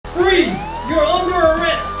Freeze! You're under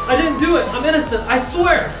arrest! I didn't do it! I'm innocent, I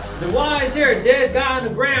swear! Then why is there a dead guy on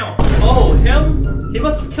the ground? Oh, him? He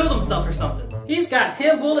must have killed himself or something. He's got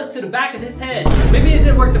 10 bullets to the back of his head. Maybe it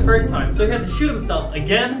didn't work the first time, so he had to shoot himself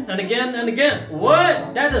again and again and again.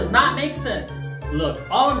 What? That does not make sense. Look,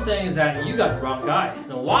 all I'm saying is that you got the wrong guy.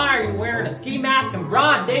 Then why are you wearing a ski mask in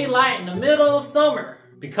broad daylight in the middle of summer?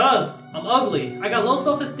 Because I'm ugly, I got low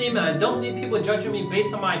self-esteem, and I don't need people judging me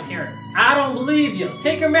based on my appearance. I don't believe you.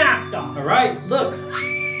 Take your mask off. Alright, look.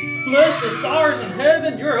 Bless the stars in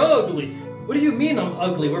heaven, you're ugly. What do you mean I'm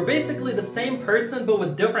ugly? We're basically the same person but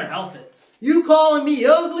with different outfits. You calling me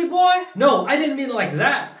ugly, boy? No, I didn't mean it like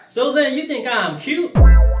that. So then you think I'm cute?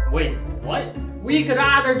 Wait, what? We could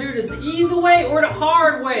either do this the easy way or the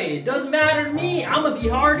hard way. It doesn't matter to me, I'ma be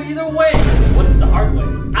hard either way. What's the hard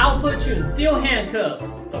way? I'll put you in steel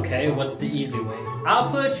handcuffs. Okay, what's the easy way? I'll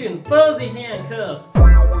put you in fuzzy handcuffs.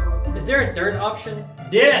 Is there a third option?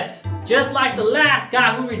 Death! Just like the last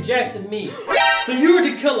guy who rejected me. So you were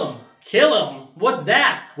to kill him. Kill him? What's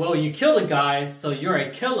that? Well, you killed a guy, so you're a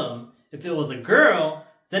kill him. If it was a girl,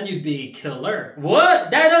 then you'd be a killer. What?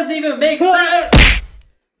 That doesn't even make sense!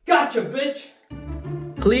 Gotcha, bitch!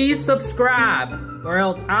 Please subscribe, or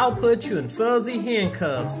else I'll put you in fuzzy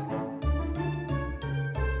handcuffs.